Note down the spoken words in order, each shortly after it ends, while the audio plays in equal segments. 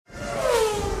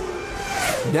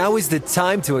Now is the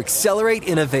time to accelerate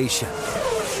innovation.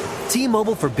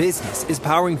 T-Mobile for Business is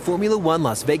powering Formula One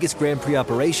Las Vegas Grand Prix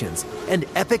operations and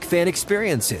epic fan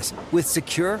experiences with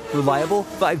secure, reliable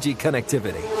 5G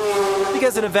connectivity.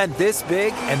 Because an event this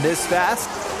big and this fast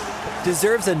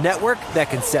deserves a network that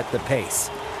can set the pace.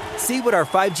 See what our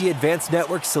 5G advanced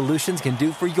network solutions can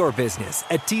do for your business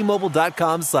at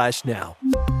T-Mobile.com/now.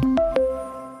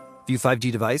 View 5G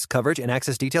device coverage and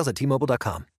access details at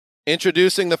T-Mobile.com.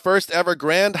 Introducing the first ever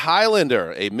Grand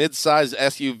Highlander, a mid-sized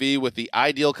SUV with the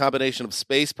ideal combination of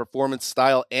space, performance,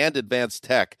 style, and advanced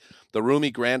tech. The roomy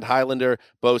Grand Highlander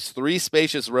boasts 3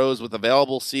 spacious rows with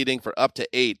available seating for up to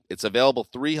 8. Its available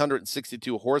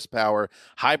 362 horsepower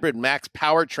hybrid max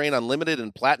powertrain unlimited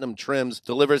and platinum trims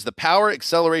delivers the power,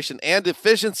 acceleration, and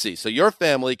efficiency so your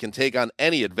family can take on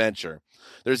any adventure.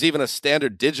 There's even a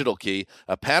standard digital key,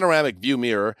 a panoramic view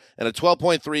mirror, and a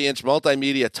 12.3-inch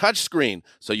multimedia touchscreen,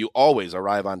 so you always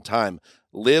arrive on time.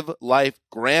 Live life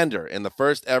grander in the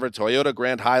first ever Toyota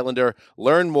Grand Highlander.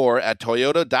 Learn more at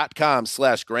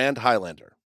toyota.com/Grand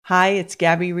Highlander. Hi, it's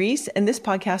Gabby Reese, and this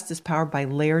podcast is powered by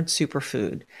Laird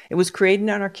Superfood. It was created in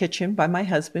our kitchen by my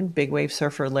husband, big wave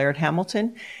surfer Laird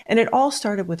Hamilton, and it all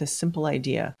started with a simple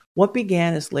idea. What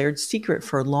began as Laird's secret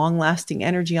for long-lasting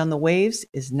energy on the waves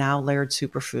is now Laird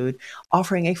Superfood,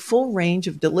 offering a full range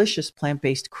of delicious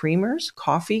plant-based creamers,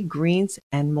 coffee, greens,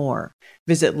 and more.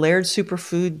 Visit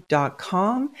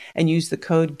lairdsuperfood.com and use the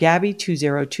code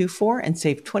GABBY2024 and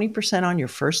save 20% on your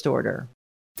first order.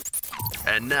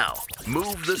 And now,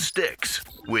 Move the Sticks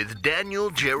with Daniel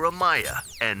Jeremiah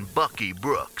and Bucky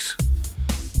Brooks.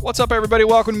 What's up, everybody?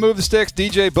 Welcome to Move the Sticks.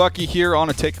 DJ Bucky here on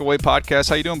a Takeaway Podcast.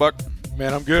 How you doing, Buck?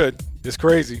 Man, I'm good. It's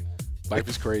crazy. Life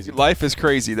is crazy. Life is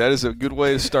crazy. That is a good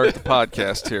way to start the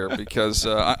podcast here because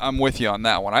I'm with you on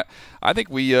that one. I think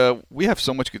we have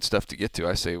so much good stuff to get to.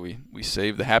 I say we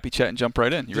save the happy chat and jump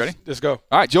right in. You ready? Let's go.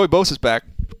 All right, Joey Bosa's back.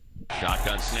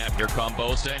 Shotgun snap, here come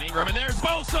Bosa and Ingram, and there's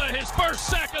Bosa, his first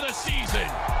sack of the season.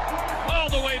 All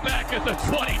the way back at the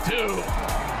 22.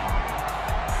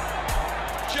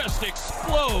 Just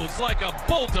explodes like a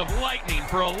bolt of lightning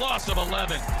for a loss of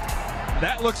 11.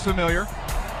 That looks familiar.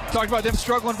 Talked about them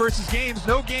struggling versus games.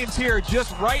 No games here,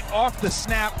 just right off the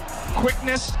snap.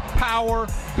 Quickness, power,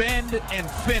 bend,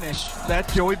 and finish.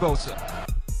 That's Joey Bosa.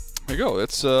 There you go.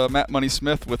 That's Matt Money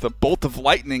Smith with a bolt of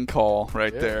lightning call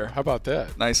right there. How about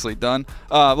that? Nicely done.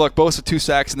 Look, Bosa 2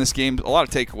 sacks in this game. A lot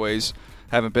of takeaways.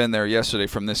 Haven't been there yesterday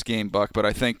from this game, Buck, but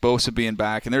I think Bosa being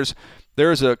back, and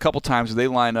there's a couple times where they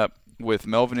line up with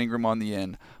Melvin Ingram on the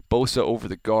end, Bosa over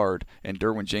the guard, and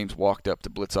Derwin James walked up to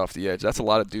blitz off the edge. That's a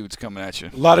lot of dudes coming at you.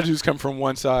 A lot of dudes come from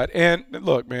one side. And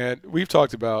look, man, we've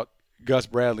talked about Gus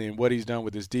Bradley and what he's done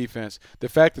with his defense. The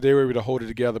fact that they were able to hold it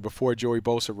together before Joey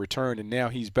Bosa returned and now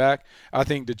he's back, I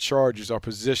think the Chargers are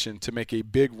positioned to make a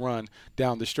big run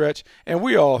down the stretch. And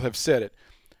we all have said it.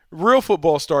 Real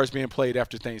football starts being played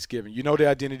after Thanksgiving. You know the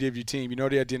identity of your team. You know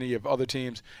the identity of other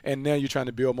teams. And now you're trying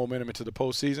to build momentum into the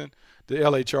postseason. The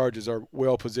L.A. Chargers are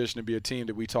well positioned to be a team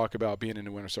that we talk about being in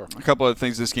the winner's circle. A couple of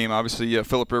things this game. Obviously,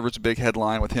 Phillip Rivers, a big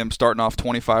headline with him starting off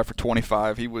 25 for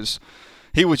 25. He was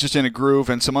just in a groove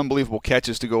and some unbelievable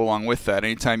catches to go along with that.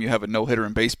 Anytime you have a no-hitter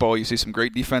in baseball, you see some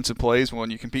great defensive plays. When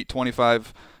you complete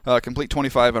 25 in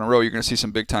a row, you're going to see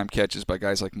some big-time catches by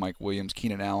guys like Mike Williams,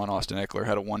 Keenan Allen, Austin Eckler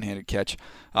had a one-handed catch.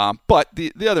 But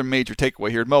the other major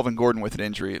takeaway here, Melvin Gordon with an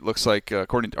injury. It looks like,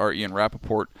 according to our Ian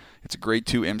Rappaport, it's a grade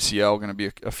 2 MCL, going to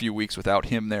be a few weeks without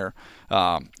him there.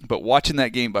 But watching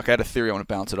that game, Buck, I had a theory. I want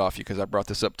to bounce it off you because I brought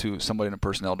this up to somebody in the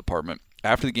personnel department.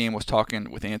 After the game, I was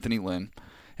talking with Anthony Lynn,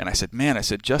 and I said,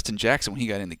 Justin Jackson, when he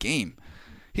got in the game,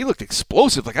 he looked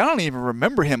explosive. Like, I don't even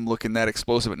remember him looking that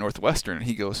explosive at Northwestern. And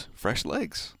he goes, fresh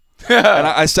legs. And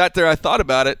I sat there, I thought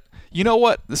about it. You know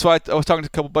what? That's why I was talking to a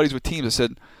couple buddies with teams. I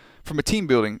said, from a team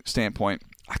building standpoint,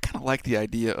 I kind of like the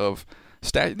idea of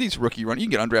these rookie run. You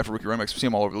can get undrafted rookie running backs. We see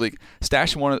them all over the league.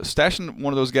 Stashing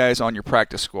one of those guys on your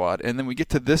practice squad, and then we get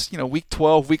to this, week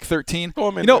 12, week 13.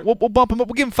 We'll bump them up.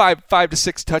 We'll give them 5 to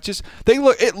 6 touches.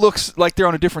 It looks like they're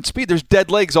on a different speed. There's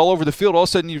dead legs all over the field. All of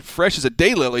a sudden, you're fresh as a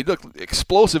daylily. You look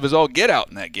explosive as all get out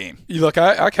in that game. Look,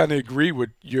 I kind of agree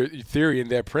with your theory and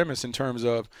that premise in terms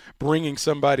of bringing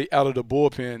somebody out of the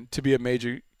bullpen to be a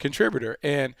major contributor.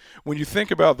 And when you think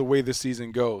about the way the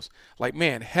season goes, like,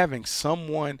 man, having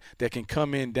someone that can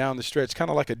come in down the stretch,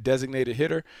 kind of like a designated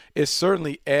hitter, it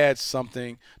certainly adds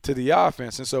something to the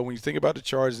offense. And so when you think about the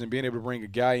Chargers and being able to bring a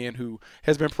guy in who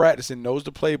has been practicing, knows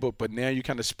the playbook, but now you're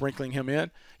kind of sprinkling him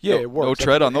in, it works. No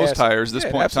tread on those tires at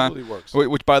this point in time. Absolutely works.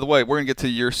 Which, by the way, we're going to get to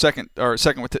your second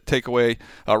takeaway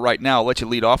right now. I'll let you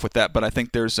lead off with that, but I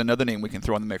think there's another name we can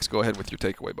throw in the mix. Go ahead with your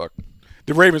takeaway, Buck.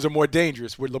 the Ravens are more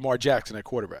dangerous with Lamar Jackson at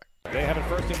quarterback. They have it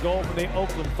first and goal from the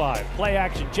Oakland 5. Play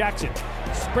action. Jackson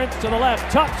sprints to the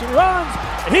left, tucks and runs.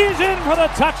 He's in for the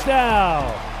touchdown.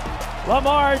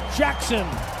 Lamar Jackson.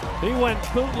 He went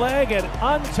bootleg and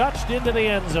untouched into the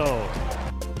end zone.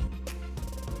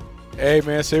 Hey,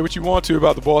 man, say what you want to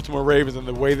about the Baltimore Ravens and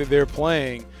the way that they're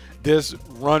playing this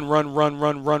run style.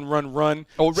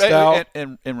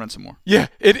 And run some more. Yeah,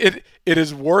 it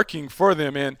is working for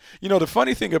them. And, the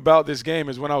funny thing about this game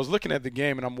is when I was looking at the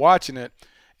game and I'm watching it,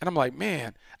 and I'm like,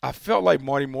 man, I felt like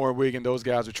Marty Morwig and those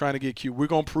guys were trying to get cute. We're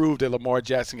going to prove that Lamar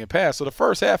Jackson can pass. So the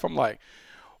first half, I'm like,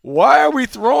 why are we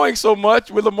throwing so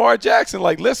much with Lamar Jackson?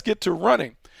 Like, let's get to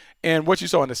running. And what you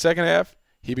saw in the second half,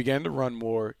 he began to run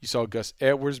more. You saw Gus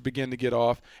Edwards begin to get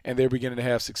off, and they're beginning to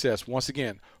have success. Once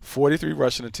again, 43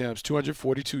 rushing attempts,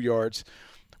 242 yards,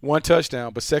 1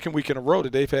 touchdown, but second week in a row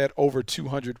that they've had over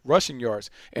 200 rushing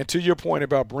yards. And to your point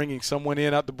about bringing someone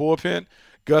in out the bullpen,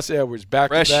 Gus Edwards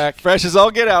back-to-back. Fresh as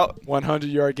all get out.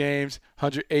 100-yard games,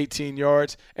 118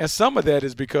 yards. And some of that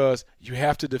is because you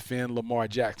have to defend Lamar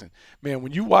Jackson. Man,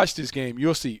 when you watch this game,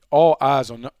 you'll see all eyes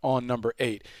on number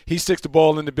 8. He sticks the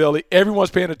ball in the belly.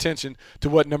 Everyone's paying attention to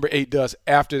what number 8 does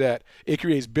after that. It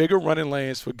creates bigger running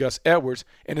lanes for Gus Edwards.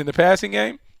 And in the passing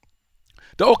game,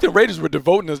 the Oakland Raiders were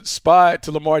devoting a spy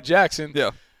to Lamar Jackson.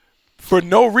 Yeah. For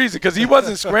no reason, because he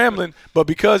wasn't scrambling, but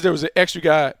because there was an extra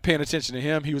guy paying attention to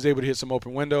him, he was able to hit some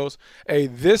open windows. Hey,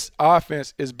 this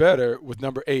offense is better with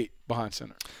number 8 behind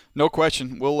center. No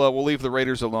question. We'll leave the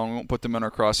Raiders alone. We won't put them in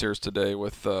our crosshairs today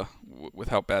with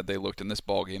how bad they looked in this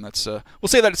ball game. That's we'll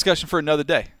save that discussion for another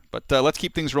day. But let's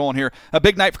keep things rolling here. A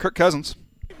big night for Kirk Cousins.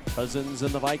 Cousins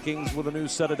and the Vikings with a new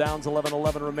set of downs,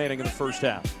 11-11 remaining in the first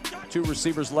half. 2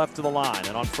 receivers left to the line,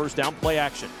 and on first down, play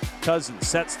action. Cousins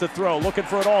sets to throw, looking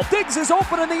for it all. Diggs is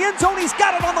open in the end zone. He's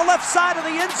got it on the left side of the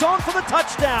end zone for the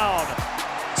touchdown.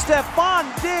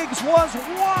 Stephon Diggs was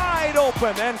wide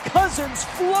open, and Cousins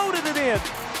floated it in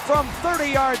from 30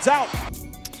 yards out.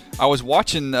 I was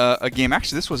watching a game.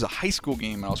 Actually, this was a high school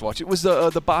game I was watching. It was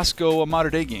the Bosco Mater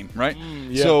Dei game, right?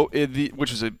 Yeah. So, which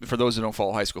was for those who don't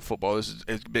follow high school football, this is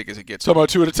as big as it gets. Talking about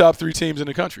 2 of the top 3 teams in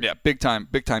the country. Yeah, big time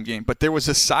game. But there was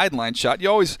a sideline shot.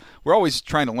 We're always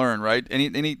trying to learn, right?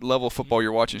 Any level of football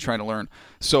you're watching, you're trying to learn.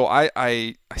 So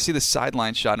I see the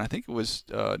sideline shot, and I think it was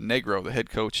Negro, the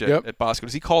head coach at Bosco.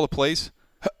 Does he call the plays?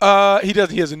 He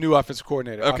doesn't. He has a new offensive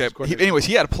coordinator. Okay. Anyways,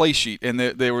 he had a play sheet, and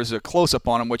there was a close-up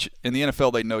on him, which in the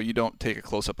NFL they know you don't take a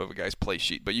close-up of a guy's play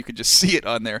sheet, but you could just see it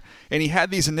on there. And he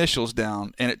had these initials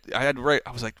down, and I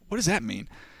was like, what does that mean?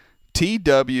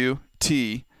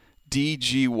 TWTDGY.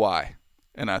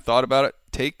 And I thought about it.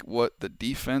 Take what the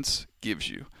defense gives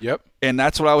you. Yep. And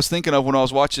that's what I was thinking of when I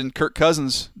was watching Kirk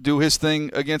Cousins do his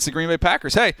thing against the Green Bay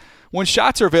Packers. Hey, when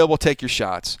shots are available, take your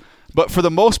shots. But for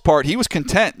the most part, he was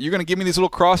content. You're going to give me these little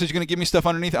crosses. You're going to give me stuff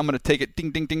underneath. I'm going to take it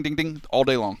ding, ding, ding, ding, ding all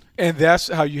day long. And that's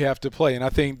how you have to play. And I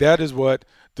think that is what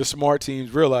the smart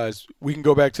teams realize. We can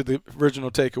go back to the original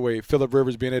takeaway, Phillip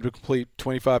Rivers being able to complete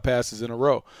 25 passes in a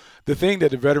row. The thing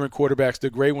that the veteran quarterbacks, the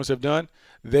great ones, have done,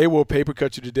 they will paper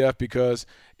cut you to death because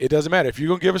it doesn't matter. If you're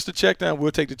going to give us the check down,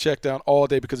 we'll take the check down all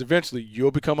day because eventually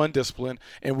you'll become undisciplined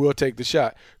and we'll take the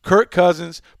shot. Kirk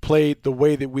Cousins played the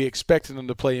way that we expected him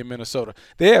to play in Minnesota.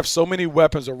 They have so many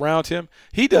weapons around him.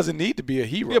 He doesn't need to be a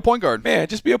hero. Be a point guard. Man,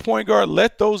 just be a point guard.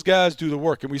 Let those guys do the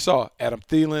work. And we saw Adam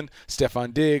Thielen,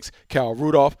 Stephon Diggs, Kyle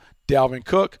Rudolph, Dalvin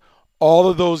Cook. All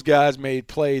of those guys made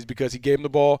plays because he gave them the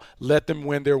ball, let them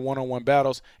win their one-on-one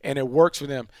battles, and it works for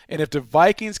them. And if the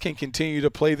Vikings can continue to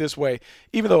play this way,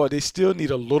 even though they still need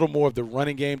a little more of the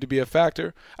running game to be a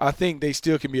factor, I think they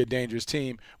still can be a dangerous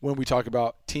team when we talk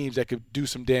about teams that could do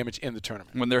some damage in the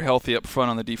tournament. When they're healthy up front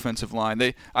on the defensive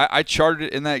line. I charted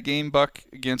it in that game, Buck,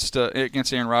 against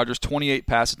Aaron Rodgers, 28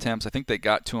 pass attempts. I think they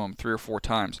got to him 3 or 4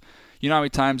 times. You know how many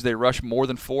times they rushed more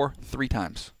than 4? 3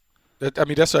 times.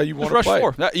 That's how you want to play.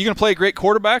 4. You're going to play a great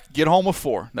quarterback, get home with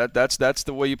 4. That's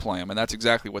the way you play them, and that's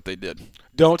exactly what they did.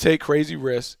 Don't take crazy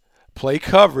risks. Play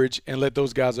coverage and let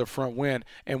those guys up front win.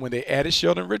 And when they added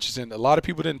Sheldon Richardson, a lot of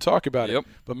people didn't talk about it.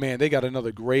 But, man, they got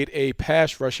another grade A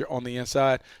pass rusher on the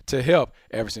inside to help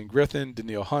Everson Griffin,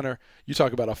 Danielle Hunter. You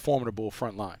talk about a formidable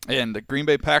front line. And the Green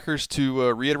Bay Packers,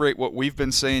 to reiterate what we've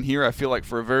been saying here, I feel like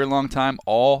for a very long time,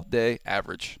 all-day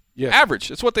average. Yes. Average.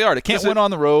 That's what they are. They can't win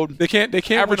on the road. They can't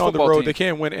win on the road. Team. They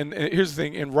can't win. And here's the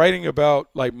thing. In writing about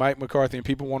like Mike McCarthy, and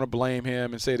people want to blame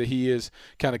him and say that he is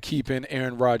kind of keeping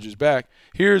Aaron Rodgers back,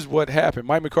 here's what happened.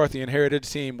 Mike McCarthy inherited a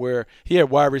team where he had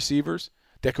wide receivers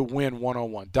that could win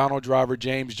one-on-one. Donald Driver,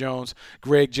 James Jones,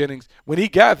 Greg Jennings. When he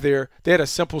got there, they had a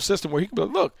simple system where he could be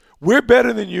like, look, we're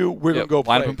better than you. We're going to go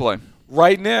play. Line up and play.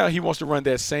 Right now, he wants to run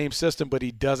that same system, but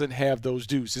he doesn't have those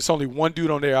dudes. It's only one dude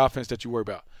on their offense that you worry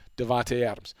about, Devontae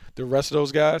Adams. The rest of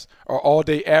those guys are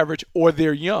all-day average or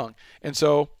they're young. And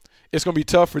so it's going to be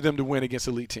tough for them to win against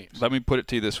elite teams. Let me put it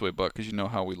to you this way, Buck, because you know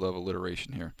how we love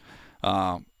alliteration here.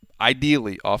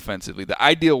 Ideally, offensively, the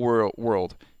ideal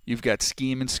world, you've got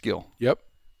scheme and skill. Yep.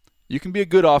 You can be a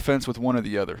good offense with one or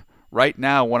the other. Right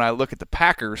now, when I look at the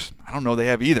Packers, I don't know they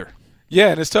have either. Yeah,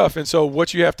 and it's tough. And so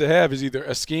what you have to have is either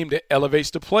a scheme that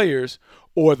elevates the players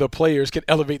or the players can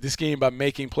elevate the scheme by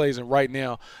making plays. And right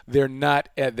now, they're not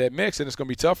at that mix, and it's going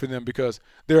to be tough for them because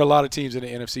there are a lot of teams in the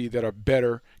NFC that are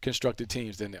better constructed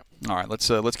teams than them. All right,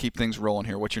 let's keep things rolling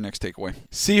here. What's your next takeaway?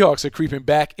 Seahawks are creeping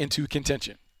back into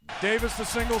contention. Davis the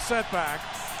single setback.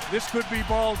 This could be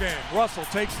ball game. Russell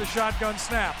takes the shotgun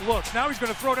snap. Looks. Now he's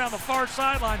going to throw down the far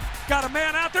sideline. Got a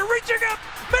man out there reaching up.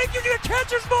 Making the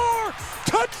catches more.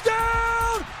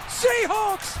 Touchdown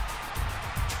Seahawks.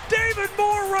 David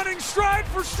Moore running stride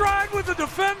for stride with the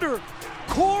defender.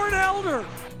 Corn Elder.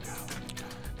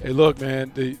 Hey, look,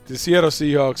 man, the Seattle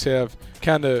Seahawks have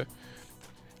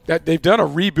they've done a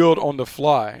rebuild on the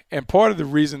fly. And part of the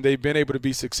reason they've been able to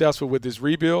be successful with this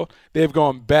rebuild, they've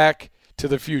gone back to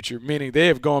the future, meaning they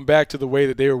have gone back to the way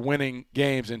that they were winning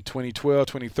games in 2012,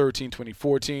 2013,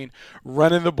 2014,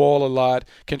 running the ball a lot,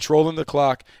 controlling the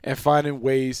clock, and finding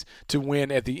ways to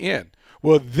win at the end.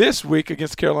 Well, this week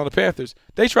against the Carolina Panthers,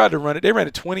 they tried to run it. They ran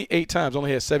it 28 times,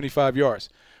 only had 75 yards.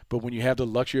 But when you have the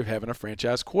luxury of having a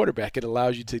franchise quarterback, it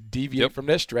allows you to deviate from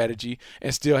that strategy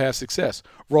and still have success.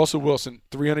 Russell Wilson,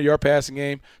 300-yard passing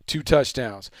game, 2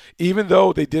 touchdowns. Even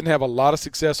though they didn't have a lot of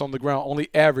success on the ground, only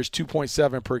averaged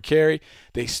 2.7 per carry,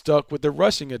 they stuck with the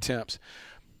rushing attempts.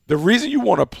 The reason you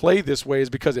want to play this way is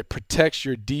because it protects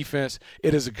your defense.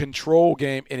 It is a control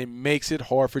game, and it makes it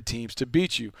hard for teams to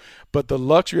beat you. But the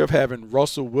luxury of having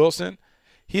Russell Wilson,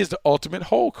 he is the ultimate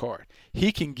hole card.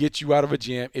 He can get you out of a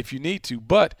jam if you need to,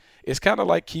 but it's kind of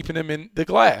like keeping him in the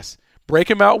glass.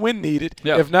 Break him out when needed.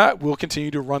 Yeah. If not, we'll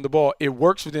continue to run the ball. It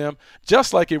works for them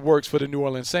just like it works for the New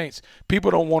Orleans Saints.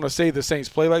 People don't want to say the Saints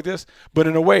play like this, but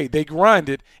in a way, they grind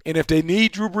it, and if they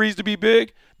need Drew Brees to be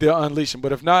big, they'll unleash him.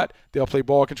 But if not, they'll play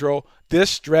ball control. This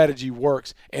strategy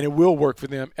works, and it will work for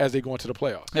them as they go into the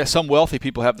playoffs. Yeah, some wealthy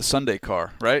people have the Sunday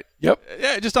car, right? Yep.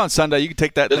 Yeah, just on Sunday, you can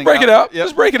take that Just thing break out. it out. Yep.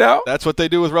 Just break it out. That's what they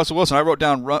do with Russell Wilson. I wrote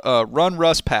down run,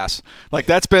 Russ, pass. Like,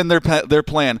 that's been their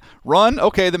plan. Run,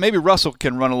 okay, then maybe Russell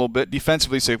can run a little bit.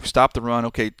 Defensively, say, stop the run.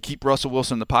 Okay, keep Russell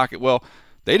Wilson in the pocket. Well,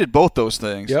 they did both those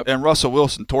things, and Russell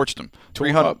Wilson torched them.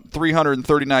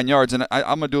 339 yards. And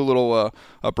I'm going to do a little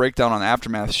a breakdown on the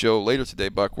Aftermath show later today,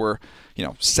 Buck, where,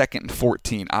 2nd and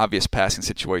 14, obvious passing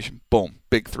situation. Boom,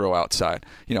 big throw outside.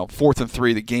 4th and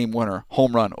 3, the game winner,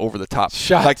 home run over the top.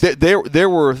 Shot. Like, there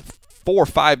were 4 or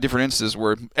 5 different instances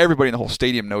where everybody in the whole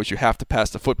stadium knows you have to pass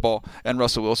the football, and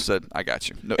Russell Wilson said, I got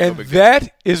you. No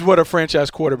that is what a franchise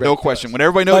quarterback No does. question. When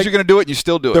everybody knows you're going to do it, you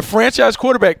still do it. The franchise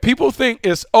quarterback, people think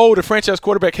the franchise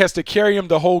quarterback has to carry him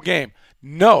the whole game.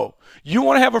 No. You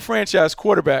want to have a franchise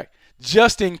quarterback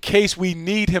just in case we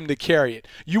need him to carry it.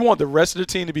 You want the rest of the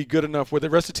team to be good enough where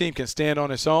the rest of the team can stand on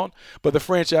its own, but the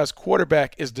franchise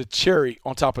quarterback is the cherry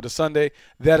on top of the sundae.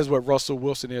 That is what Russell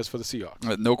Wilson is for the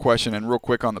Seahawks. No question. And real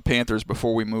quick on the Panthers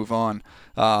before we move on.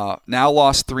 Now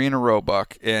lost 3 in a row,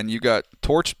 Buck, and you got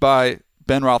torched by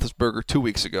Ben Roethlisberger 2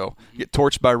 weeks ago. You get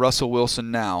torched by Russell Wilson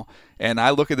now. And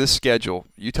I look at this schedule.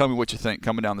 You tell me what you think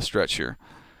coming down the stretch here.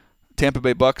 Tampa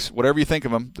Bay Bucks, whatever you think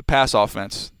of them, the pass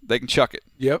offense, they can chuck it.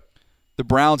 Yep. The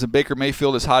Browns and Baker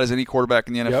Mayfield as hot as any quarterback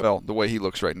in the NFL, the way he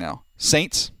looks right now.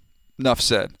 Saints, enough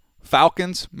said.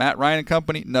 Falcons, Matt Ryan and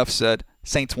company, enough said.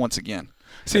 Saints once again.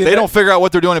 See, if they don't figure out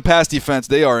what they're doing in pass defense,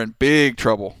 they are in big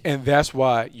trouble. And that's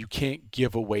why you can't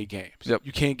give away games. Yep.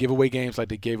 You can't give away games like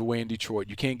they gave away in Detroit.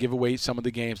 You can't give away some of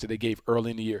the games that they gave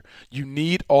early in the year. You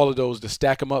need all of those to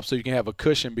stack them up so you can have a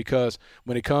cushion, because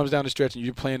when it comes down to stretch and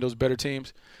you're playing those better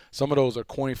teams, some of those are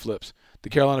coin flips. The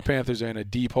Carolina Panthers are in a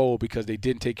deep hole because they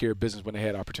didn't take care of business when they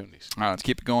had opportunities. All right, let's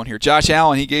keep it going here. Josh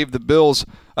Allen, he gave the Bills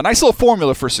a nice little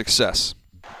formula for success.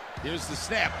 Here's the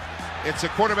snap. It's a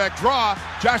quarterback draw.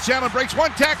 Josh Allen breaks one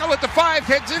tackle at the 5,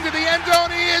 heads into the end zone.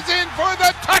 He is in for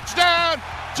the touchdown.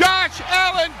 Josh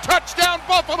Allen, touchdown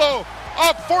Buffalo.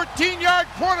 A 14-yard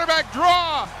quarterback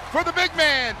draw for the big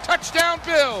man. Touchdown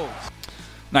Bills.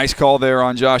 Nice call there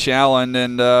on Josh Allen.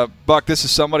 And, Buck, this is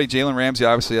somebody, Jalen Ramsey,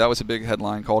 obviously, that was a big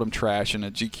headline, called him trash in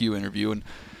a GQ interview. And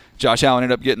Josh Allen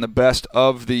ended up getting the best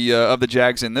of the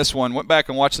Jags in this one. Went back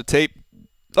and watched the tape.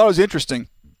 Thought it was interesting.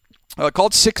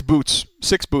 Called six boots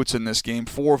in this game.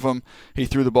 4 of them, he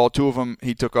threw the ball. 2 of them,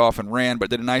 he took off and ran, but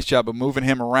did a nice job of moving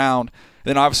him around.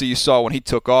 Then obviously you saw when he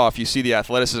took off, you see the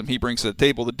athleticism he brings to the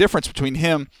table. The difference between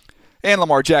him And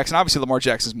Lamar Jackson. Obviously, Lamar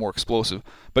Jackson is more explosive,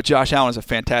 but Josh Allen is a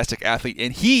fantastic athlete,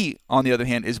 and he, on the other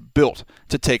hand, is built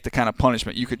to take the kind of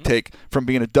punishment you could take from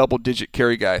being a double-digit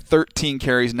carry guy. 13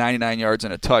 carries, 99 yards,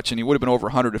 and a touch, and he would have been over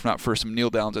 100 if not for some kneel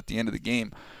downs at the end of the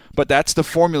game. But that's the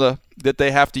formula that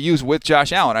they have to use with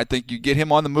Josh Allen. I think you get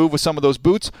him on the move with some of those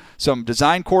boots, some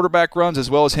design quarterback runs, as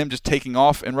well as him just taking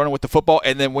off and running with the football.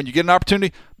 And then when you get an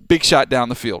opportunity, big shot down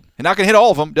the field. He's not going to hit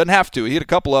all of them. Doesn't have to. He hit a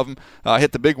couple of them.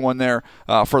 Hit the big one there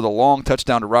for the long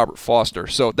touchdown to Robert Foster.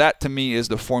 So that, to me, is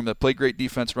the formula. Play great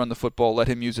defense, run the football, let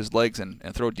him use his legs, and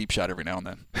throw a deep shot every now and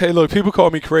then. Hey, look, people call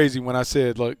me crazy when I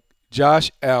said, look,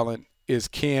 Josh Allen is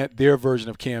their version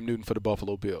of Cam Newton for the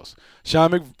Buffalo Bills.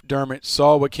 Sean McDermott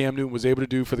saw what Cam Newton was able to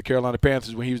do for the Carolina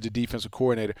Panthers when he was the defensive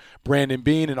coordinator. Brandon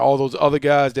Beane and all those other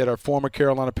guys that are former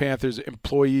Carolina Panthers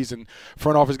employees and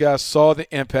front office guys saw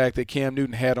the impact that Cam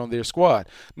Newton had on their squad.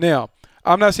 Now,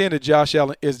 I'm not saying that Josh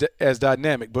Allen is as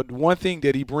dynamic, but one thing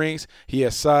that he brings, he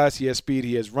has size, he has speed,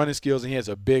 he has running skills, and he has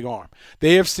a big arm.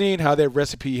 They have seen how that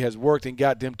recipe has worked and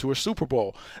got them to a Super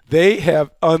Bowl. They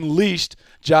have unleashed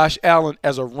Josh Allen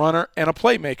as a runner and a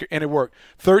playmaker, and it worked.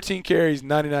 13 carries,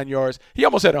 99 yards. He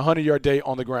almost had a 100-yard day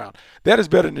on the ground. That is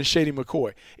better than Shady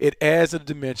McCoy. It adds a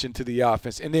dimension to the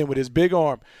offense. And then with his big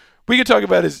arm, we can talk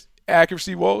about his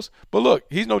accuracy woes, but look,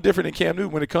 he's no different than Cam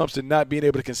Newton when it comes to not being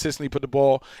able to consistently put the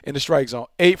ball in the strike zone.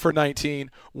 8 for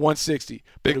 19, 160.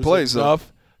 Big plays,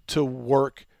 enough to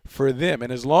work for them.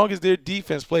 And as long as their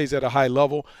defense plays at a high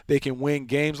level, they can win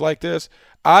games like this.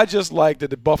 I just like that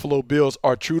the Buffalo Bills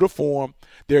are true to form.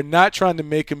 They're not trying to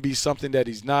make him be something that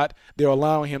he's not. They're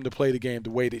allowing him to play the game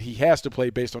the way that he has to play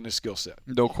based on his skill set.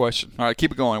 No question. All right,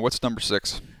 keep it going. What's number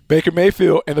 6? Baker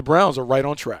Mayfield and the Browns are right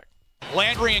on track.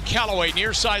 Landry and Callaway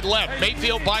near side left.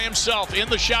 Mayfield by himself in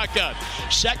the shotgun.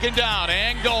 Second down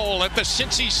and goal at the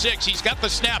Cincy 6. He's got the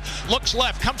snap. Looks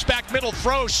left. Comes back middle.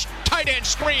 Throws. Tight end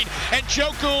screen. And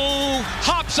Njoku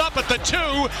hops up at the 2.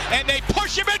 And they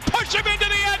push him into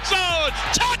the end zone.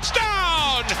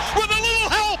 Touchdown! With a little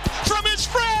help from his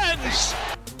friends.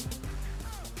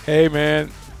 Hey,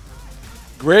 man.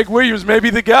 Greg Williams may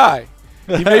be the guy.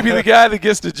 He may be the guy that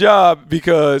gets the job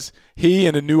because he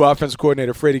and the new offensive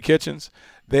coordinator, Freddie Kitchens,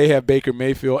 they have Baker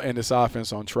Mayfield and this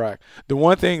offense on track. The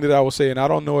one thing that I will say, and I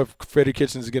don't know if Freddie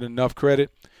Kitchens get enough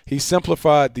credit, he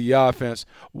simplified the offense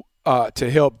to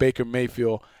help Baker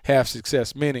Mayfield have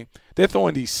success, meaning they're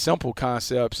throwing these simple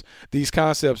concepts, these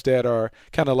concepts that are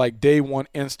kind of like day one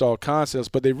install concepts,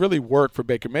 but they really work for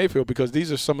Baker Mayfield because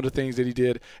these are some of the things that he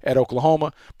did at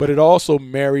Oklahoma, but it also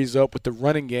marries up with the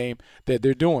running game that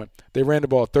they're doing. They ran the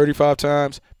ball 35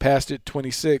 times, passed it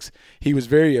 26. He was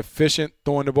very efficient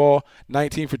throwing the ball,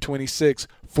 19 for 26,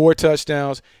 4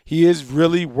 touchdowns. He is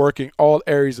really working all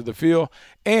areas of the field,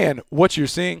 and what you're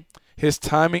seeing, his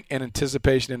timing and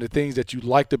anticipation and the things that you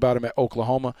liked about him at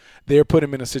Oklahoma, they're putting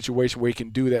him in a situation where he can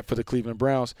do that for the Cleveland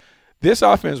Browns. This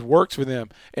offense works for them,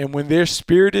 and when they're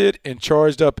spirited and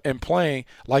charged up and playing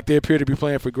like they appear to be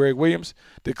playing for Greg Williams,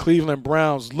 the Cleveland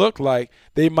Browns look like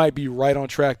they might be right on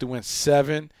track to win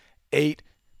 7, 8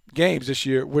 games this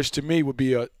year, which to me would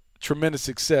be a tremendous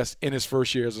success in his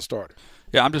first year as a starter.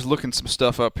 Yeah, I'm just looking some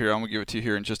stuff up here. I'm going to give it to you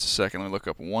here in just a second. Let me look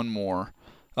up one more.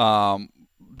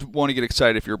 Want to get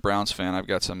excited if you're a Browns fan. I've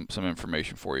got some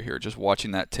information for you here. Just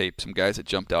watching that tape, some guys that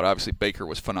jumped out. Obviously, Baker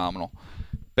was phenomenal.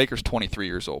 Baker's 23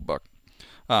 years old, Buck.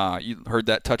 You heard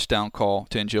that touchdown call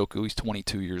to Njoku. He's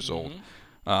 22 years old.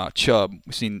 Chubb,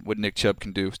 we've seen what Nick Chubb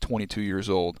can do. He's 22 years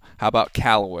old. How about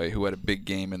Callaway, who had a big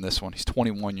game in this one? He's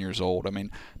 21 years old. I mean,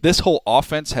 this whole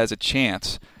offense has a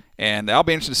chance. And I'll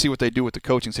be interested to see what they do with the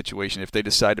coaching situation, if they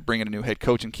decide to bring in a new head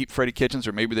coach and keep Freddie Kitchens,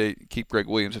 or maybe they keep Greg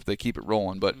Williams if they keep it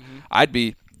rolling. But I'd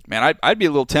be a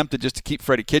little tempted just to keep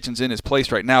Freddie Kitchens in his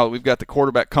place right now. We've got the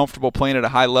quarterback comfortable playing at a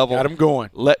high level. Got him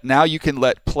going. Now you can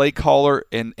let play caller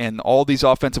and all these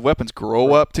offensive weapons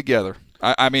grow up together.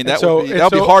 I mean, that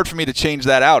would be hard for me to change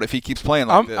that out if he keeps playing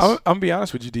like this. I'm going to be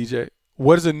honest with you, DJ.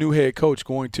 What is a new head coach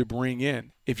going to bring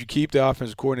in if you keep the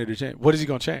offensive coordinator change? What is he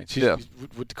going to change?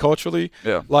 Culturally?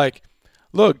 Yeah. Like,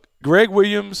 look, Greg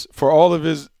Williams, for all of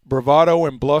his bravado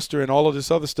and bluster and all of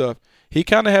this other stuff, he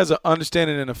kind of has an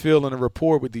understanding and a feel and a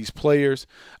rapport with these players.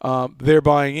 They're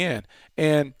buying in.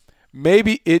 And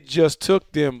maybe it just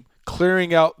took them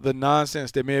clearing out the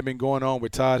nonsense that may have been going on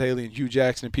with Todd Haley and Hugh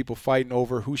Jackson and people fighting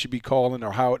over who should be calling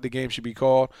or how the game should be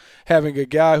called. Having a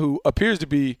guy who appears to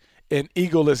be an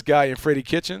egoless guy in Freddie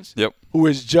Kitchens, who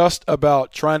is just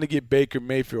about trying to get Baker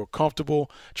Mayfield comfortable,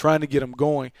 trying to get him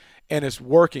going, and it's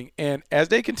working. And as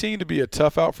they continue to be a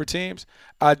tough out for teams,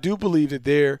 I do believe that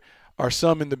there are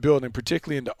some in the building,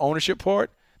 particularly in the ownership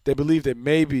part, that believe that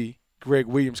maybe Greg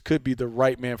Williams could be the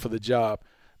right man for the job.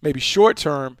 Maybe short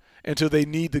term until they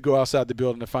need to go outside the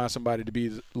building to find somebody to be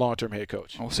the long-term head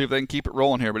coach. We'll see if they can keep it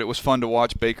rolling here, but it was fun to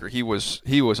watch Baker. He was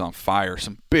on fire.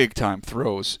 Some big-time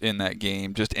throws in that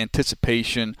game, just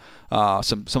anticipation,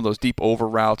 some of those deep over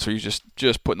routes where he's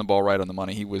just putting the ball right on the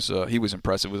money. He was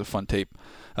impressive. It was a fun tape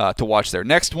to watch there.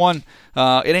 Next one,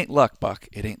 it ain't luck, Buck.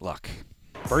 It ain't luck.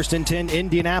 1st and 10,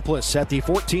 Indianapolis at the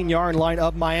 14-yard line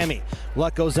of Miami.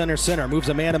 Luck goes under center, moves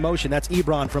a man in motion. That's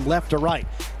Ebron from left to right.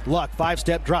 Luck,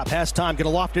 5-step drop, has time, gonna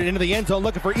loft it into the end zone,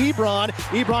 looking for Ebron.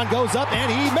 Ebron goes up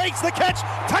and he makes the catch.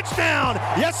 Touchdown!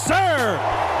 Yes, sir!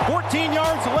 14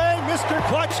 yards away, Mr.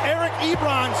 Clutch, Eric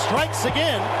Ebron strikes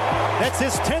again. That's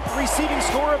his 10th receiving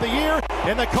score of the year,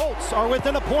 and the Colts are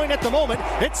within a point at the moment.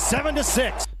 It's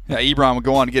 7-6. Yeah, Ebron will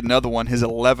go on to get another one, his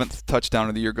 11th touchdown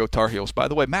of the year. Go Tar Heels. By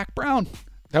the way, Mac Brown.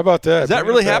 How about that? Is that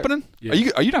really happening? Yeah.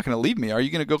 Are you not going to leave me? Are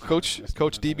you going to go coach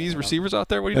DBs, receivers out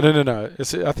there? What are you doing? doing? No.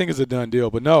 I think it's a done deal.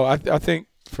 But no, I think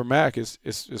for Mac, it's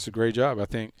a great job. I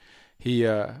think he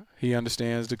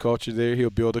understands the culture there. He'll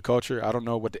build the culture. I don't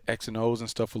know what the X and O's and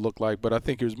stuff will look like, but I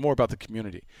think it was more about the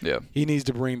community. Yeah. He needs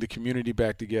to bring the community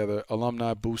back together,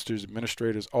 alumni, boosters,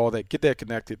 administrators, all that. Get that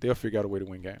connected. They'll figure out a way to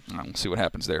win games. We'll see what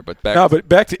happens there. But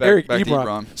back to Eric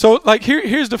Ebron. So,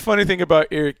 here's the funny thing about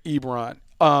Eric Ebron.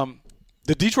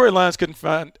 The Detroit Lions couldn't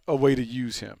find a way to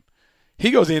use him.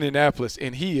 He goes to Indianapolis,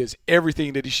 and he is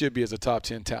everything that he should be as a top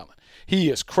 10 talent.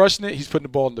 He is crushing it. He's putting the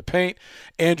ball in the paint.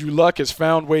 Andrew Luck has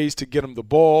found ways to get him the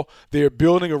ball. They're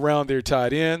building around their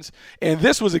tight ends. And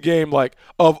this was a game,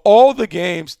 of all the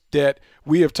games that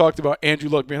we have talked about Andrew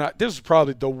Luck being hot, this is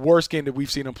probably the worst game that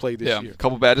we've seen him play this year. Yeah, a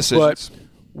couple bad decisions. But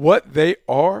what they're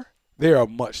a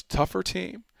much tougher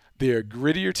team. They're a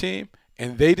grittier team,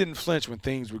 and they didn't flinch when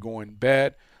things were going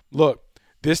bad. Look,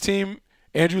 this team,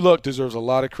 Andrew Luck deserves a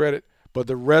lot of credit, but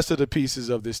the rest of the pieces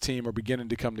of this team are beginning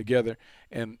to come together.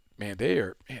 And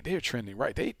they're trending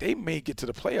right. They may get to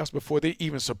the playoffs before they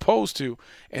even supposed to,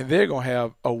 and they're going to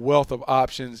have a wealth of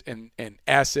options and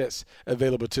assets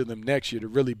available to them next year to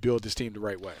really build this team the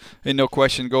right way. And no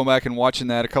question, going back and watching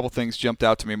that, a couple things jumped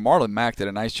out to me. Marlon Mack did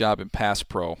a nice job in pass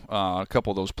pro. A couple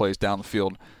of those plays down the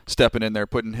field, stepping in there,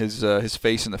 putting his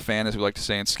face in the fan, as we like to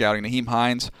say, in scouting. Naheem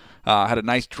Hines had a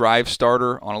nice drive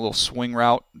starter on a little swing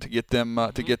route to get them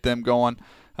going.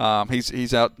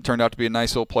 He's turned out to be a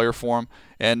nice little player for him,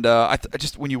 and I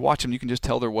just when you watch them, you can just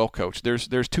tell they're well coached. There's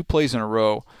 2 plays in a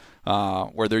row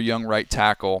where their young right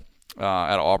tackle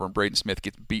out of Auburn, Braden Smith,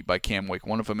 gets beat by Cam Wake.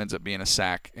 One of them ends up being a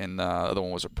sack, and the other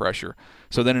one was a pressure.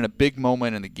 So then in a big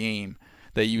moment in the game,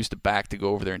 they use the back to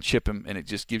go over there and chip him, and it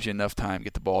just gives you enough time to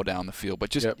get the ball down the field.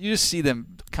 But you just see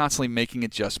them constantly making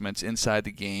adjustments inside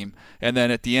the game. And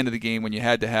then at the end of the game, when you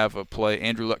had to have a play,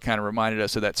 Andrew Luck kind of reminded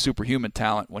us of that superhuman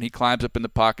talent. When he climbs up in the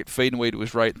pocket, fading away to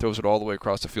his right, and throws it all the way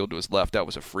across the field to his left, that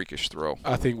was a freakish throw.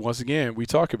 I think, once again, we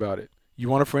talk about it. You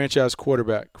want a franchise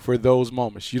quarterback for those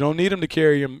moments. You don't need him to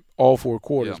carry him all 4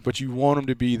 quarters, but you want him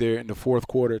to be there in the 4th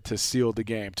quarter to seal the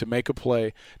game, to make a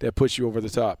play that puts you over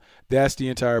the top. That's the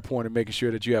entire point of making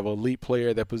sure that you have an elite player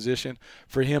at that position.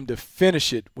 For him to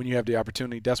finish it when you have the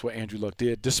opportunity, that's what Andrew Luck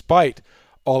did, despite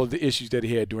all of the issues that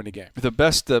he had during the game. The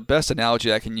best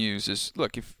analogy I can use is,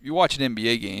 look, if you watch an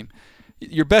NBA game,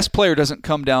 your best player doesn't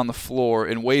come down the floor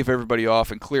and wave everybody off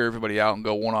and clear everybody out and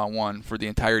go one-on-one for the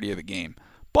entirety of the game.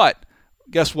 But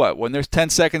guess what? When there's 10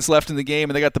 seconds left in the game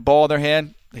and they got the ball in their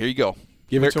hand, here you go.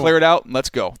 Clear it out and let's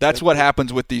go. That's what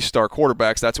happens with these star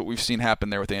quarterbacks. That's what we've seen happen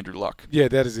there with Andrew Luck. Yeah,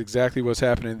 that is exactly what's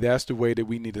happening. That's the way that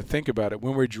we need to think about it.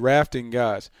 When we're drafting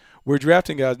guys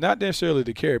not necessarily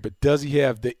to carry, but does he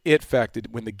have the it factor?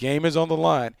 When the game is on the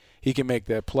line, he can make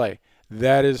that play.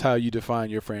 That is how you define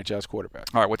your franchise quarterback.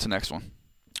 All right, what's the next one?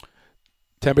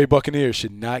 Tampa Bay Buccaneers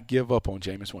should not give up on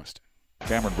Jameis Winston.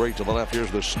 Cameron Brate to the left.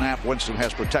 Here's the snap. Winston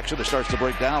has protection. It starts to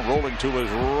break down. Rolling to his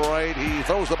right. He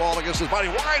throws the ball against his body.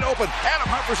 Wide open. Adam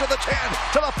Humphries to the 10,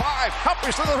 to the 5.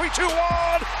 Humphries to the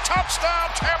 3-2-1. Touchdown,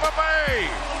 Tampa Bay.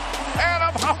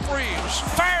 Adam Humphries.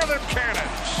 Fire them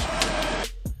cannons.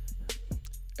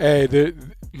 Hey,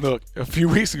 look, a few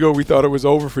weeks ago we thought it was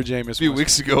over for Jameis. A few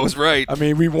weeks ago was right. I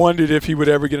mean, we wondered if he would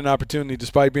ever get an opportunity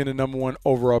despite being the number 1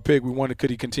 overall pick. We wondered,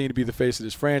 could he continue to be the face of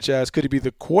this franchise? Could he be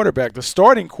the quarterback, the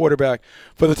starting quarterback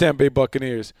for the Tampa Bay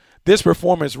Buccaneers? This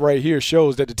performance right here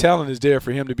shows that the talent is there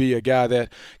for him to be a guy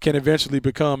that can eventually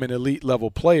become an elite-level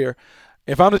player.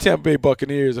 If I'm the Tampa Bay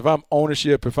Buccaneers, if I'm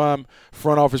ownership, if I'm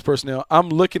front office personnel, I'm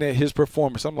looking at his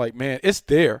performance. I'm like, man, it's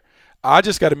there. I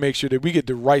just got to make sure that we get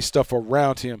the right stuff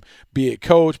around him, be it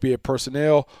coach, be it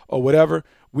personnel, or whatever.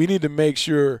 we need to make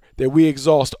sure that we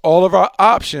exhaust all of our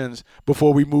options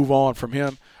before we move on from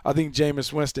him. I think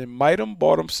Jameis Winston might have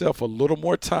bought himself a little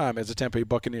more time as a Tampa Bay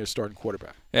Buccaneers starting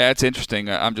quarterback. Yeah, it's interesting.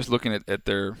 I'm just looking at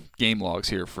their game logs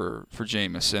here for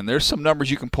Jameis, and there's some numbers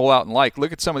you can pull out and like.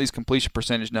 Look at some of these completion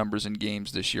percentage numbers in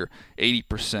games this year.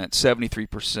 80%,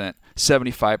 73%, 75%,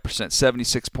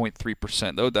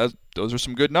 76.3%. Those are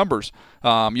some good numbers.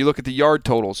 You look at the yard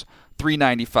totals,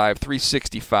 395,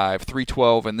 365,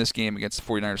 312 in this game against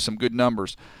the 49ers, some good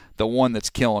numbers. The one that's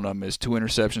killing him is 2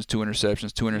 interceptions, 4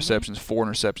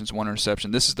 interceptions, 1 interception.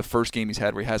 This is the first game he's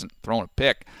had where he hasn't thrown a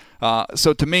pick.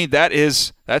 So to me,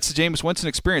 that's the Jameis Winston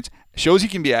experience. Shows he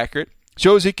can be accurate.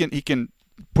 Shows he can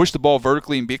push the ball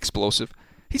vertically and be explosive.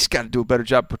 He's got to do a better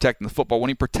job protecting the football. When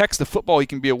he protects the football, he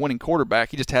can be a winning quarterback.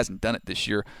 He just hasn't done it this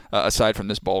year, aside from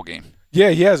this ball game.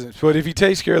 Yeah, he hasn't. But if he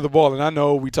takes care of the ball, and I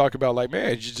know we talk about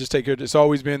you just take care of it. It's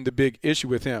always been the big issue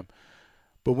with him.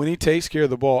 But when he takes care of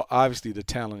the ball, obviously the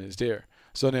talent is there.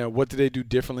 So now what do they do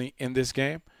differently in this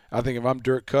game? I think if I'm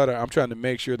Dirk Cutter, I'm trying to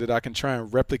make sure that I can try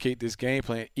and replicate this game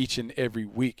plan each and every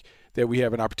week that we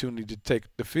have an opportunity to take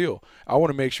the field. I want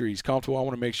to make sure he's comfortable. I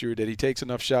want to make sure that he takes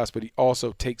enough shots, but he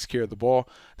also takes care of the ball.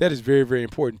 That is very, very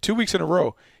important. 2 weeks in a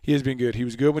row, he has been good. He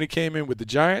was good when he came in with the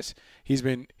Giants.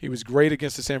 He was great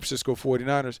against the San Francisco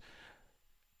 49ers.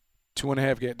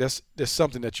 2.5 games. That's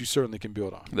something that you certainly can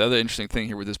build on. The other interesting thing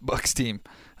here with this Bucs team,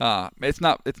 it's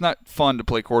not fun to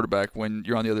play quarterback when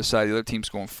you're on the other side. The other team's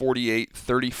going 48,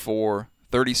 34,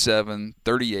 37,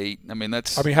 38.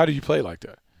 How do you play like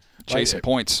that? Chasing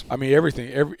points. Everything.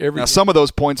 Every now, some of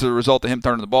those points are the result of him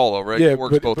turning the ball over, right? Yeah, it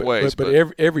works both ways. But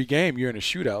every game you're in a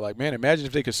shootout. Imagine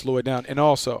if they could slow it down. And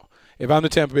also, if I'm the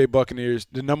Tampa Bay Buccaneers,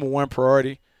 the number one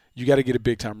priority, you got to get a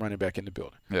big-time running back in the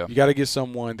building. Yeah. You got to get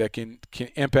someone that can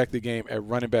impact the game at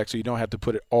running back so you don't have to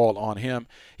put it all on him.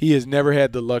 He has never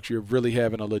had the luxury of really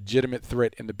having a legitimate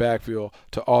threat in the backfield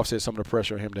to offset some of the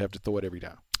pressure on him to have to throw it every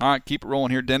down. All right, keep it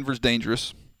rolling here. Denver's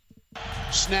dangerous.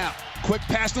 Snap. Quick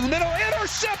pass to the middle.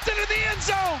 Intercepted in the end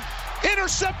zone.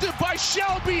 Intercepted by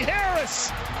Shelby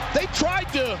Harris. They tried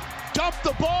to dump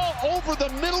the ball over the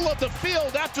middle of the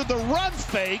field after the run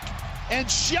fake,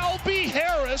 and Shelby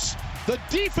Harris, the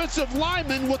defensive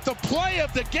lineman, with the play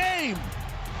of the game.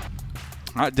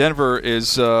 All right, Denver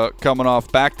is coming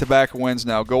off back-to-back wins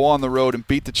now. Go on the road and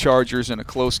beat the Chargers in a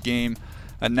close game.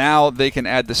 And now they can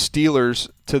add the Steelers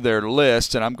to their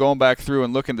list. And I'm going back through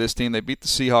and looking at this team. They beat the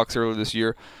Seahawks earlier this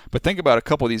year. But think about a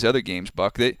couple of these other games,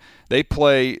 Buck. They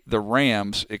play the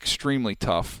Rams extremely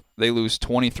tough. They lose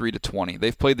 23-20.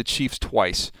 They've played the Chiefs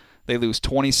twice. They lose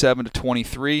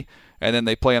 27-23. And then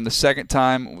they play them the second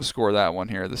time. We'll score that one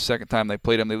here. The second time they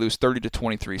played them, they lose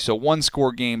 30-23. So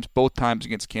one-score games both times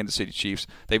against Kansas City Chiefs.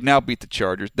 They've now beat the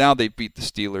Chargers. Now they beat the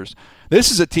Steelers.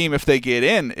 This is a team, if they get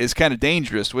in, is kind of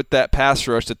dangerous with that pass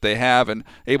rush that they have and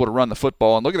able to run the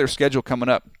football. And look at their schedule coming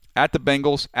up. At the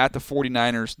Bengals, at the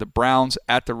 49ers, the Browns,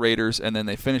 at the Raiders, and then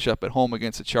they finish up at home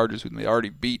against the Chargers, who they already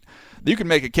beat. You can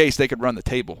make a case they could run the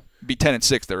table. Be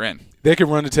 10-6, they're in. They could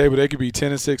run the table. They could be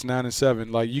 10-6,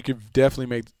 9-7. You could definitely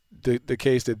make the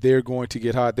case that they're going to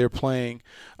get hot. They're playing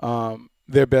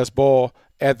their best ball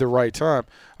at the right time.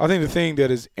 I think the thing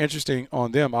that is interesting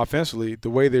on them offensively, the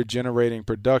way they're generating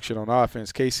production on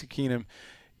offense, Casey Keenum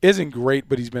isn't great,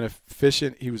 but he's been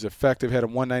efficient. He was effective, had a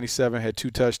 197, had 2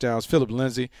 touchdowns. Phillip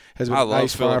Lindsay has been a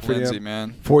nice find for them.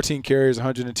 Man. 14 carries,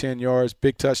 110 yards,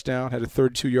 big touchdown, had a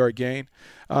 32-yard gain.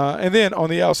 And then on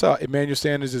the outside, Emmanuel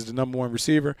Sanders is the number one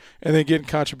receiver, and then getting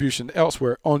contribution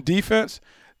elsewhere. On defense,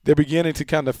 they're beginning to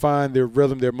kind of find their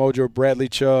rhythm, their mojo. Bradley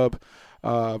Chubb,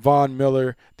 Von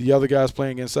Miller, the other guys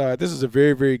playing inside. This is a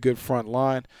very, very good front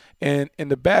line. And in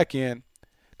the back end,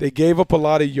 they gave up a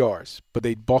lot of yards, but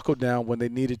they buckled down when they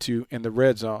needed to in the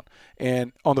red zone.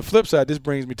 And on the flip side, this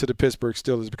brings me to the Pittsburgh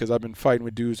Steelers because I've been fighting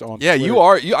with dudes on Twitter. You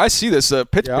are. I see this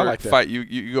Pittsburgh fight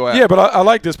you go at. Yeah, but I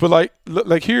like this. But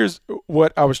here's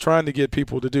what I was trying to get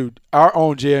people to do. Our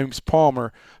own James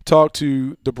Palmer talked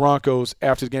to the Broncos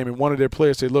after the game, and one of their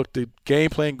players said, look, the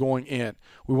game plan going in,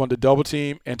 we wanted to double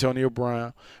team Antonio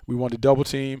Brown. We wanted to double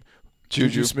team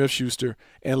Juju Smith-Schuster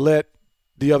and let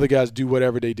the other guys do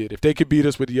whatever they did. If they could beat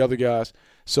us with the other guys,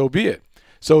 so be it.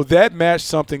 So that matched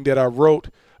something that I wrote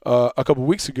a couple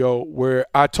weeks ago where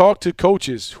I talked to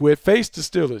coaches who had faced the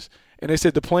Steelers, and they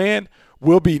said the plan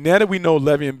will be, now that we know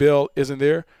Le'Veon Bell isn't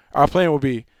there, our plan will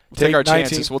be take our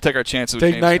chances. We'll take our chances.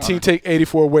 Take 19, take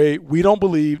 84 away. We don't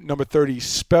believe number 30 is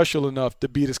special enough to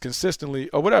beat us consistently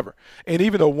or whatever. And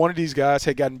even though one of these guys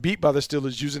had gotten beat by the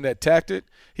Steelers using that tactic,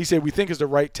 he said we think it's the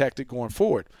right tactic going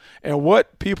forward. And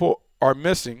what people are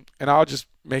missing, and I'll just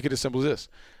make it as simple as this.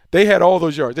 They had all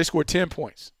those yards. They scored 10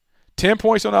 points. 10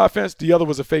 points on offense, the other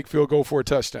was a fake field goal for a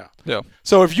touchdown. Yeah.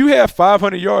 So if you have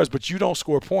 500 yards but you don't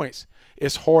score points,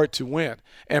 it's hard to win.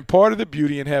 And part of the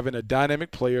beauty in having a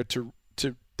dynamic player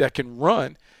that can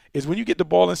run is when you get the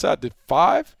ball inside the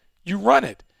 5, you run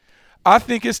it. I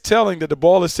think it's telling that the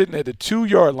ball is sitting at the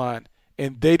 2-yard line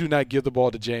and they do not give the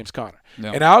ball to James Conner.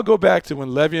 No. And I'll go back to when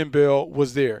Le'Veon Bell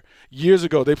was there. Years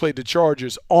ago, they played the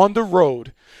Chargers on the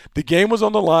road. The game was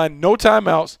on the line, no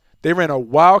timeouts. They ran a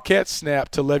wildcat snap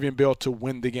to Le'Veon Bell to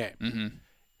win the game. Mm-hmm.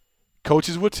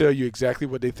 Coaches will tell you exactly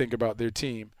what they think about their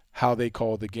team, how they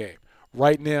call the game.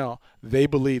 Right now, they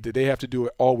believe that they have to do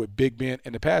it all with Big Ben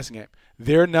in the passing game.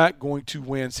 They're not going to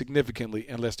win significantly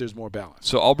unless there's more balance.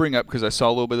 So I'll bring up, because I saw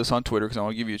a little bit of this on Twitter, because I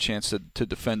want to give you a chance to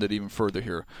defend it even further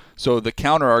here. So the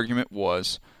counter argument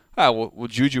was,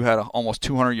 Juju had almost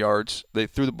 200 yards. They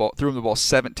threw him the ball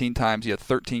 17 times. He had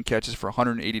 13 catches for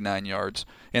 189 yards.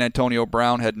 And Antonio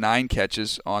Brown had 9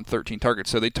 catches on 13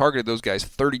 targets. So they targeted those guys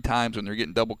 30 times when they're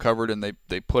getting double covered, and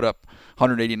they put up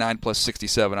 189 plus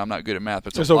 67. I'm not good at math,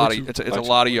 but it's a lot of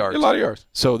yards. A lot of yards.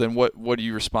 So then what do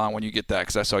you respond when you get that?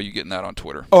 Because I saw you getting that on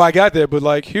Twitter. Oh, I got that.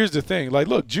 But, here's the thing.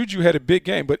 Look, Juju had a big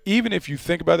game. But even if you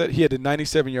think about that, he had a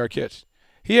 97-yard catch.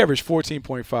 He averaged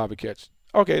 14.5 a catch.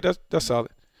 Okay, that's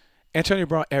solid. Antonio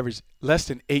Brown averaged less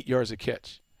than 8 yards a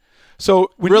catch. So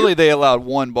they allowed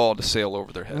one ball to sail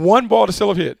over their head. One ball to sail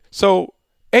over their head. So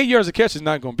 8 yards a catch is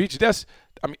not going to beat you.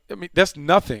 That's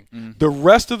nothing. Mm. The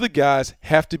rest of the guys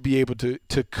have to be able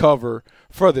to cover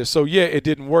further. So yeah, it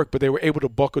didn't work, but they were able to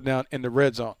buckle down in the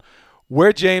red zone.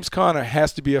 Where James Conner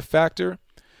has to be a factor,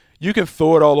 you can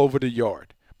throw it all over the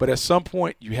yard, but at some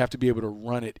point you have to be able to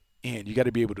run it in. You got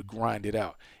to be able to grind it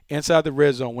out. Inside the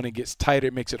red zone, when it gets tighter,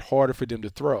 it makes it harder for them to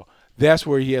throw. That's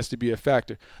where he has to be a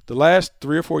factor. The last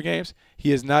 3 or 4 games,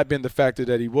 he has not been the factor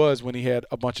that he was when he had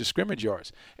a bunch of scrimmage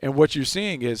yards. And what you're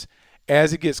seeing is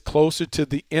as it gets closer to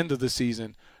the end of the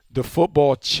season, the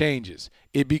football changes.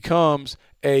 It becomes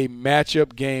a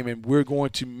matchup game, and we're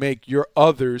going to make your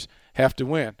others have to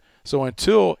win. So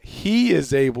until he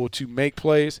is able to make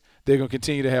plays, they're going to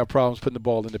continue to have problems putting the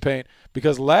ball in the paint.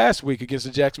 Because last week against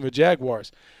the Jacksonville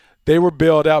Jaguars, they were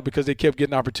bailed out because they kept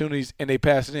getting opportunities and they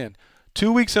passed it in.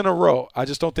 2 weeks in a row, I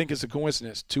just don't think it's a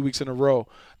coincidence. 2 weeks in a row,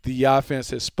 the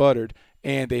offense has sputtered,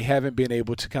 and they haven't been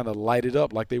able to kind of light it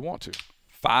up like they want to.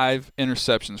 5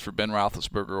 interceptions for Ben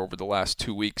Roethlisberger over the last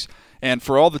 2 weeks. And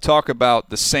for all the talk about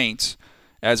the Saints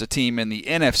as a team in the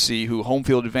NFC, who home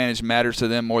field advantage matters to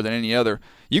them more than any other,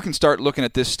 you can start looking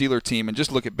at this Steeler team and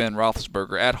just look at Ben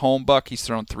Roethlisberger. At home, Buck, he's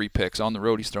thrown 3 picks. On the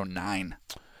road, he's thrown 9.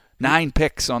 9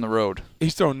 picks on the road.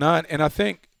 He's thrown 9, and I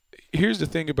think here's the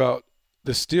thing about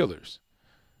the Steelers.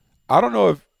 I don't know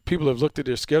if people have looked at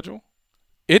their schedule.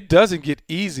 It doesn't get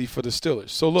easy for the Steelers.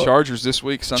 So look, Chargers this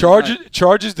week, Sunday night.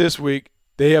 Chargers this week.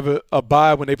 They have a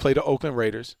bye when they play the Oakland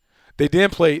Raiders. They then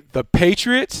play the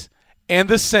Patriots and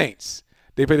the Saints.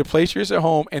 They play the Patriots at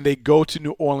home, and they go to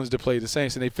New Orleans to play the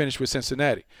Saints, and they finish with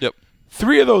Cincinnati. Yep.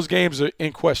 3 of those games are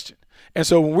in question. And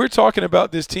so when we're talking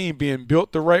about this team being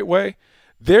built the right way,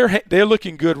 they're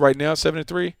looking good right now,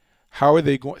 7-3. How are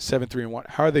they going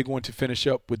 7-3-1? How are they going to finish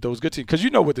up with those good teams? Because you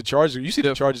know what the Chargers are. You see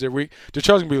the Chargers every week. The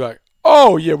Chargers going to be like,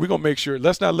 oh, yeah, we're going to make sure.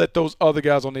 Let's not let those other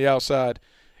guys on the outside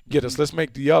get us. Let's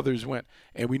make the others win.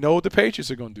 And we know the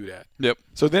Patriots are going to do that. Yep.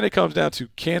 So then it comes down to,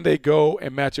 can they go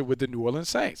and match it with the New Orleans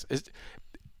Saints?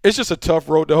 It's just a tough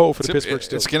road to hoe for the Pittsburgh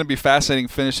Steelers. It's going to be a fascinating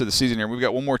finish to the season here. We've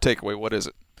got one more takeaway. What is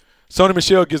it? Sony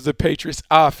Michel gives the Patriots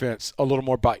offense a little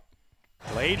more bite.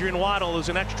 Adrian Waddle is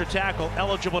an extra tackle,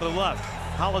 eligible to left.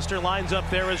 Hollister lines up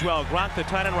there as well. Grant the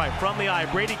tight end right from the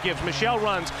eye. Brady gives. Michel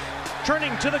runs,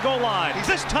 turning to the goal line.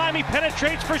 This time he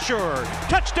penetrates for sure.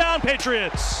 Touchdown,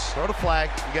 Patriots. Throw the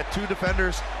flag. You got 2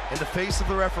 defenders in the face of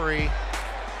the referee.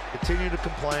 Continue to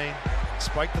complain,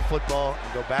 spike the football,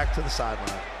 and go back to the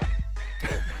sideline.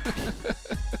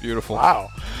 Beautiful. Wow.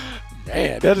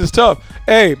 Man, that is tough.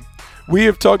 Hey, we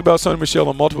have talked about Sony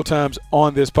Michel multiple times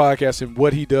on this podcast and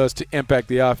what he does to impact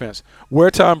the offense. Where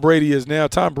Tom Brady is now,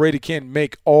 Tom Brady can't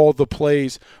make all the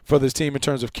plays for this team in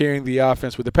terms of carrying the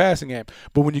offense with the passing game.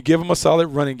 But when you give him a solid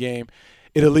running game,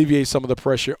 it alleviates some of the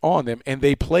pressure on them. And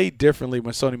they play differently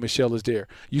when Sony Michel is there.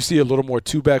 You see a little more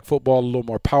 2-back football, a little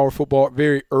more power football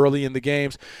very early in the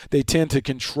games. They tend to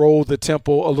control the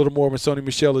tempo a little more when Sony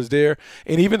Michel is there.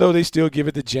 And even though they still give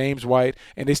it to James White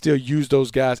and they still use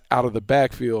those guys out of the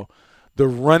backfield, the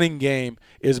running game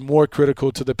is more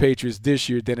critical to the Patriots this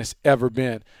year than it's ever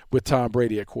been with Tom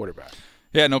Brady at quarterback.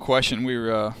 Yeah, no question. We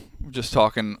were just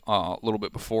talking a little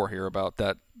bit before here about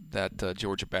that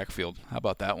Georgia backfield. How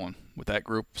about that one with that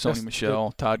group? Sony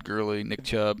Michel, Todd Gurley, Nick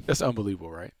Chubb. That's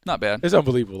unbelievable, right? Not bad. It's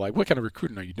unbelievable. Like, what kind of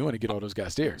recruiting are you doing to get all those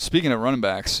guys there? Speaking of running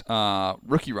backs,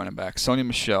 rookie running backs, Sony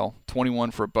Michel,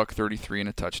 21 for $133 and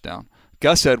a touchdown.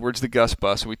 Gus Edwards, the Gus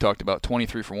bus we talked about,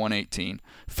 23 for 118.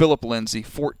 Phillip Lindsay,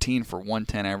 14 for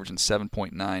 110, averaging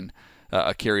 7.9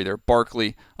 a carry there.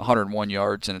 Barkley, 101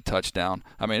 yards and a touchdown.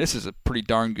 I mean, this is a pretty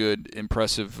darn good,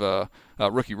 impressive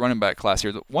rookie running back class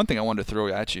here. The one thing I wanted to throw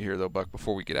at you here, though, Buck,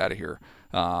 before we get out of here,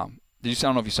 I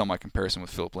don't know if you saw my comparison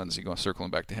with Phillip Lindsay. Circling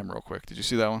back to him real quick. Did you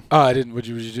see that one? I didn't. What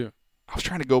did you do? I was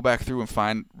trying to go back through and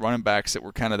find running backs that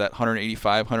were kind of that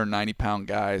 185, 190-pound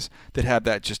guys that have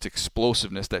that just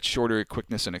explosiveness, that short area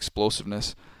quickness and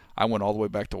explosiveness. I went all the way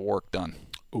back to Warwick Dunn.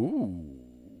 Ooh.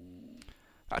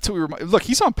 That's who we were. Look,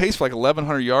 he's on pace for like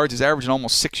 1,100 yards. He's averaging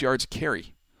almost 6 yards a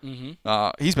carry.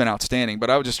 Mm-hmm. He's been outstanding, but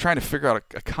I was just trying to figure out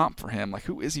a comp for him. Like,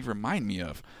 who is he remind me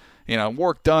of?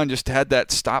 Warwick Dunn just had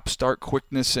that stop-start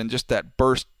quickness and just that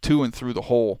burst to and through the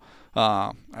hole.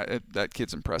 That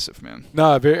kid's impressive, man.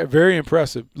 No, very, very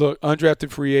impressive. Look,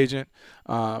 undrafted free agent.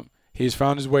 He's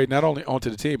found his way not only onto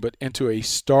the team, but into a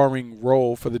starring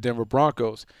role for the Denver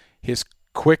Broncos. His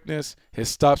quickness, his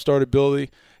stop-start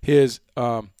ability, his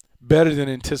better than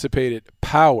anticipated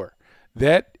power.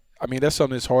 That's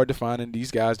something that's hard to find in these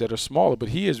guys that are smaller, but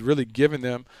he has really given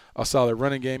them a solid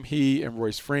running game. He and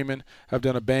Royce Freeman have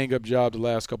done a bang-up job the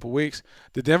last couple of weeks.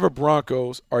 The Denver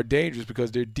Broncos are dangerous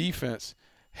because their defense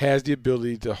has the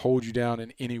ability to hold you down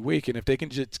in any week, and if they can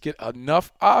just get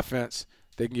enough offense,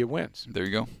 they can get wins. There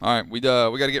you go. All right, we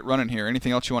got to get running here.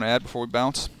 Anything else you want to add before we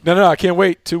bounce? No, I can't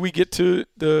wait till we get to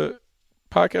the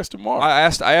podcast tomorrow. I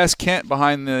asked Kent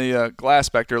behind the glass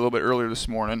back there a little bit earlier this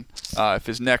morning if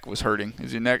his neck was hurting.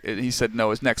 He said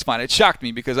no, his neck's fine. It shocked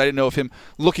me because I didn't know if him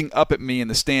looking up at me in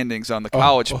the standings on the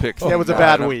college pick. It was a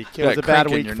bad week. It was a bad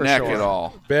week your for neck sure. At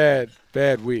all.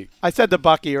 Bad week. I said to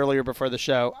Bucky earlier before the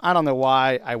show, I don't know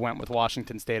why I went with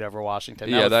Washington State over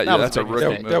Washington. That's a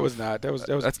rookie move.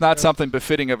 That's not something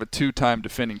befitting of a two-time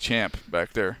defending champ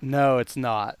back there. No, it's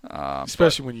not.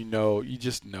 Especially when you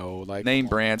just know. Like name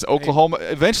brands. Oklahoma,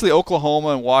 eventually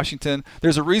Oklahoma and Washington.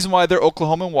 There's a reason why they're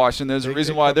Oklahoma and Washington. There's a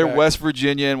reason why they're West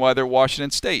Virginia and why they're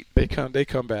Washington State. They come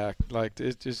back. Like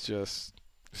it's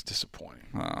disappointing.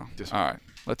 All right.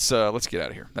 Let's get out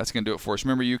of here. That's going to do it for us.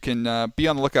 Remember, you can be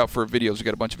on the lookout for videos. We've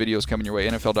got a bunch of videos coming your way.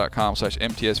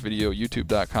 NFL.com/MTSvideo,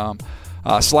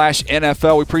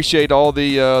 YouTube.com/NFL. We appreciate all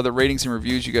the ratings and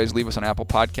reviews you guys leave us on Apple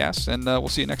Podcasts. And we'll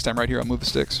see you next time right here on Move the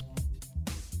Sticks.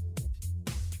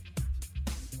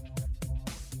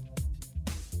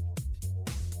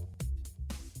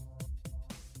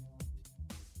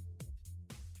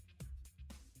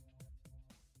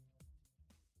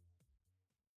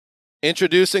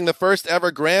 Introducing the first ever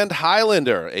Grand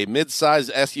Highlander, a mid-size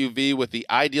SUV with the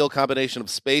ideal combination of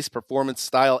space, performance,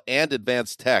 style, and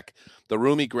advanced tech. The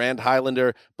roomy Grand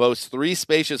Highlander boasts 3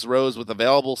 spacious rows with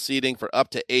available seating for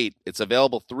up to 8. Its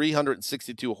available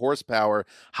 362 horsepower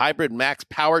hybrid max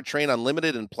powertrain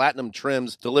unlimited and platinum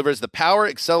trims delivers the power,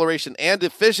 acceleration, and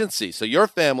efficiency so your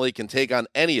family can take on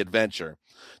any adventure.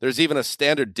 There's even a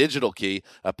standard digital key,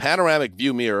 a panoramic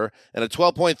view mirror, and a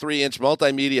 12.3-inch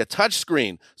multimedia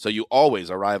touchscreen, so you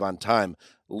always arrive on time.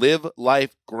 Live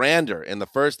life grander in the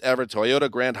first ever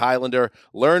Toyota Grand Highlander.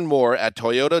 Learn more at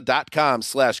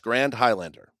toyota.com/Grand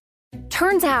Highlander.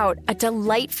 Turns out a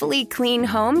delightfully clean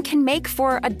home can make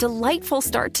for a delightful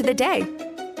start to the day.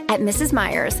 At Mrs.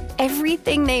 Meyer's,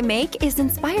 everything they make is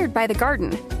inspired by the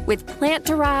garden. With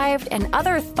plant-derived and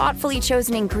other thoughtfully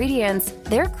chosen ingredients,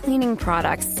 their cleaning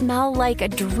products smell like a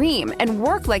dream and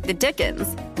work like the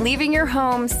Dickens, leaving your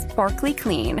home sparkly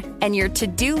clean and your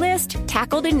to-do list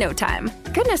tackled in no time.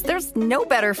 Goodness, there's no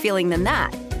better feeling than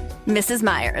that. Mrs.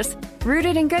 Meyer's,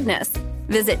 rooted in goodness.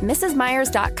 Visit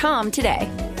mrsmeyers.com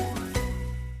today.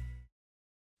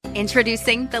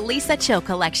 Introducing the Lisa Chill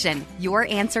Collection, your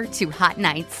answer to hot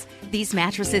nights. These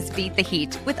mattresses beat the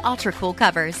heat with ultra-cool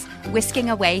covers, whisking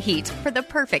away heat for the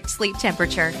perfect sleep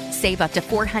temperature. Save up to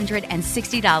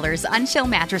 $460 on Chill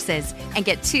mattresses and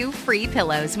get 2 free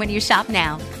pillows when you shop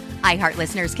now. iHeart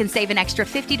listeners can save an extra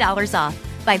 $50 off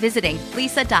by visiting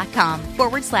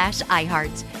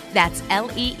lisa.com/iHeart. That's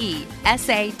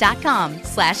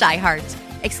LEESA.com/iHeart.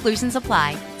 Exclusions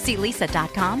apply. See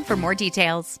lisa.com for more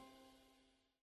details.